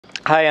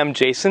Hi, I'm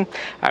Jason.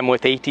 I'm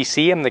with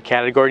ATC. I'm the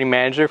category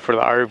manager for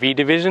the RV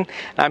division.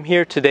 I'm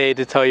here today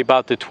to tell you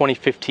about the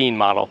 2015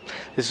 model.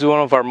 This is one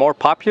of our more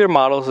popular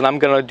models, and I'm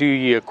going to do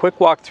you a quick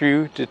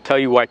walkthrough to tell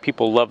you why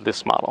people love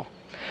this model.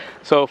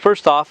 So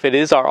first off, it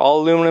is our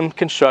all aluminum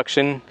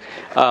construction.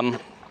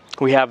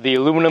 We have the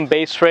aluminum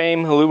base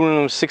frame,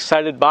 aluminum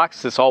six-sided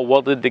box that's all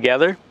welded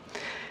together.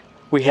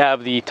 We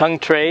have the tongue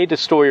tray to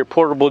store your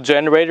portable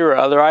generator or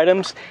other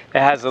items. It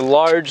has a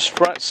large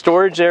front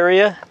storage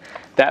area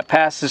that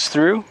passes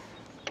through.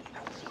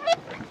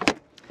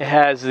 It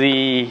has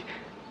the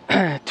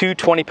two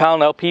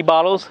 20-pound LP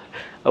bottles,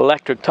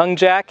 electric tongue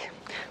jack.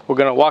 We're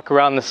going to walk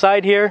around the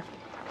side here.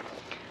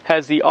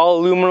 Has the all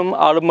aluminum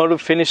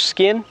automotive finish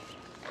skin,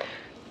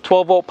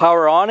 12-volt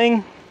power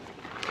awning.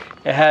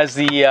 It has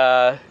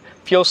the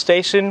fuel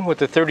station with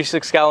the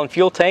 36-gallon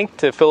fuel tank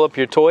to fill up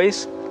your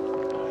toys.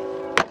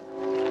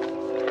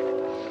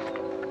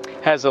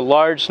 Has a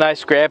large,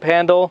 nice grab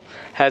handle.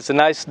 Has a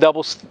nice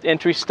double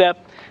entry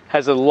step.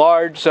 Has a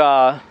large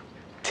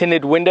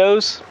tinted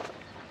windows.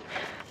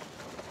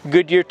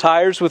 Goodyear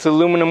tires with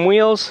aluminum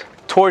wheels.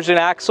 Torsion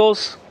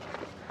axles.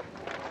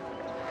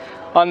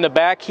 On the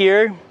back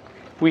here,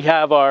 we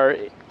have our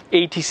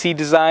ATC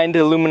designed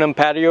aluminum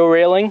patio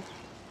railing.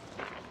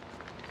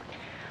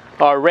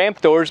 Our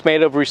ramp doors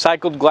made of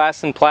recycled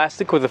glass and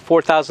plastic with a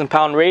 4,000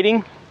 pound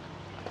rating.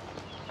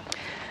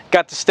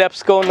 Got the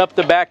steps going up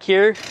the back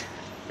here.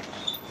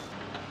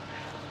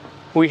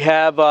 We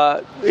have,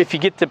 if you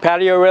get the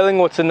patio railing,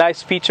 what's a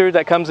nice feature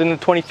that comes in the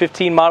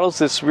 2015 models,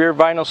 this rear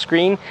vinyl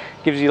screen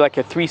gives you like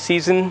a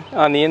 3-season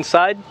on the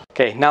inside.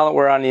 Okay, now that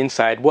we're on the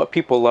inside, what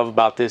people love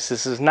about this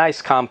is this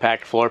nice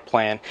compact floor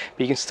plan,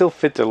 but you can still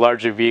fit the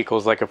larger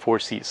vehicles like a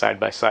 4-seat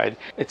side-by-side.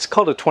 It's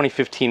called a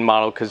 2015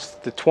 model because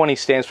the 20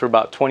 stands for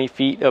about 20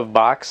 feet of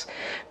box,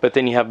 but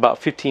then you have about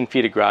 15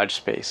 feet of garage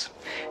space.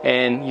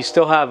 And you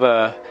still have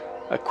a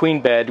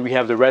queen bed. We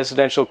have the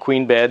residential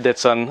queen bed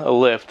that's on a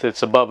lift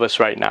that's above us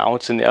right now.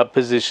 It's in the up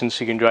position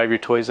so you can drive your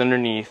toys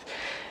underneath.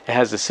 It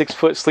has a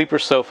 6-foot sleeper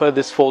sofa.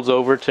 This folds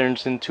over,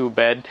 turns into a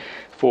bed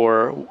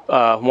for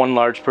one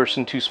large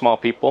person, 2 small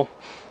people.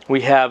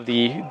 We have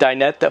the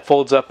dinette that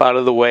folds up out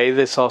of the way.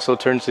 This also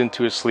turns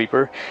into a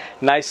sleeper.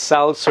 Nice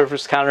solid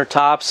surface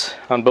countertops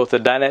on both the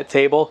dinette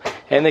table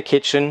and the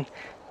kitchen.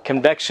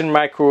 Convection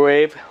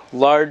microwave,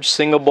 large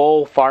single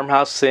bowl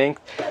farmhouse sink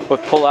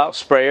with pull-out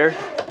sprayer.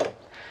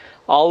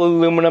 All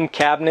aluminum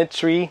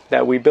cabinetry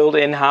that we build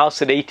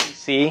in-house at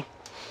ATC.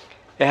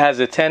 It has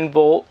a 10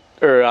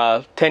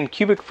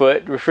 cubic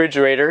foot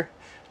refrigerator,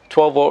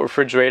 12-volt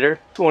refrigerator.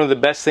 One of the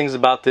best things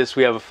about this,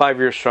 we have a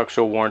 5-year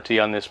structural warranty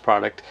on this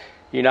product.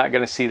 You're not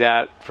going to see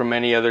that from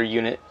any other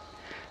unit.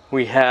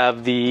 We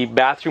have the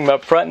bathroom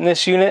up front in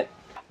this unit.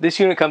 This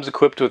unit comes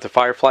equipped with a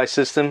Firefly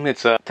system.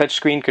 It's a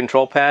touchscreen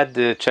control pad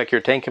to check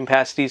your tank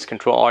capacities,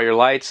 control all your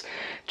lights,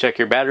 check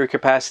your battery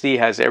capacity. It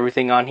has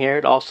everything on here.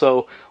 It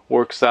also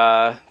works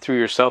through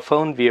your cell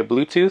phone via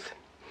Bluetooth.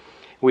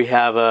 We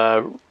have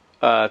a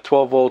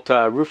 12-volt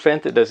roof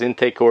vent that does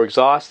intake or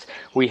exhaust.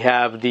 We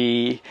have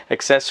the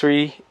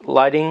accessory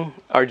lighting,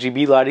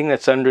 RGB lighting,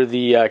 that's under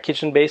the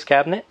kitchen base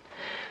cabinet.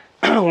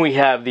 We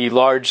have the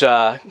large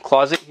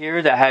closet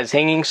here that has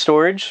hanging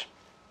storage.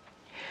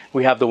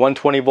 We have the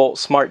 120-volt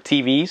smart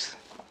TVs.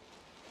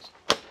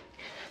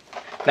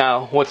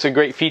 Now, what's a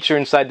great feature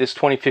inside this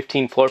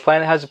 2015 floor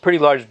plan? It has a pretty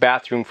large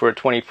bathroom for a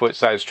 20-foot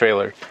size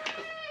trailer.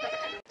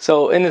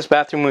 So in this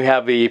bathroom we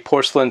have a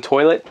porcelain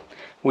toilet.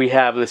 We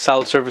have the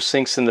solid surface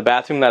sinks in the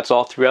bathroom. That's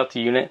all throughout the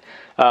unit.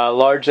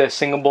 Large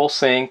single bowl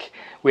sink.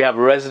 We have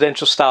a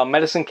residential style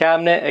medicine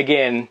cabinet.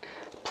 Again,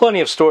 plenty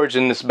of storage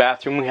in this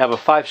bathroom. We have a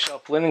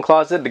 5-shelf linen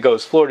closet that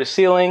goes floor to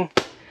ceiling.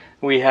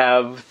 We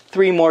have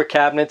 3 more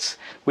cabinets.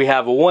 We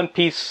have a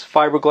 1-piece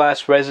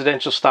fiberglass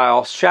residential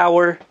style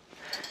shower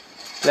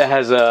that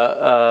has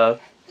a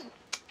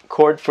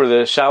cord for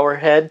the shower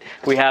head.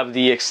 We have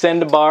the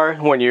extend bar.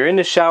 When you're in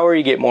the shower,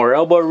 you get more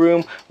elbow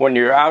room. When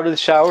you're out of the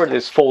shower,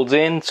 this folds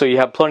in, so you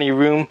have plenty of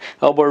room,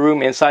 elbow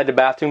room inside the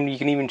bathroom. You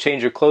can even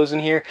change your clothes in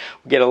here.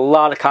 We get a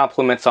lot of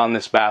compliments on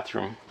this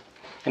bathroom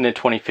in the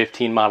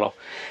 2015 model.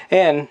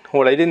 And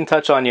what I didn't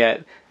touch on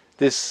yet,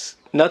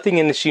 nothing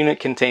in this unit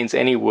contains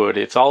any wood.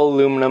 It's all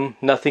aluminum,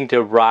 nothing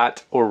to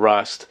rot or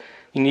rust.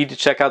 You need to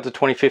check out the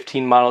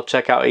 2015 model.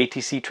 Check out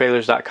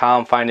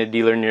atctrailers.com. Find a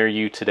dealer near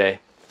you today.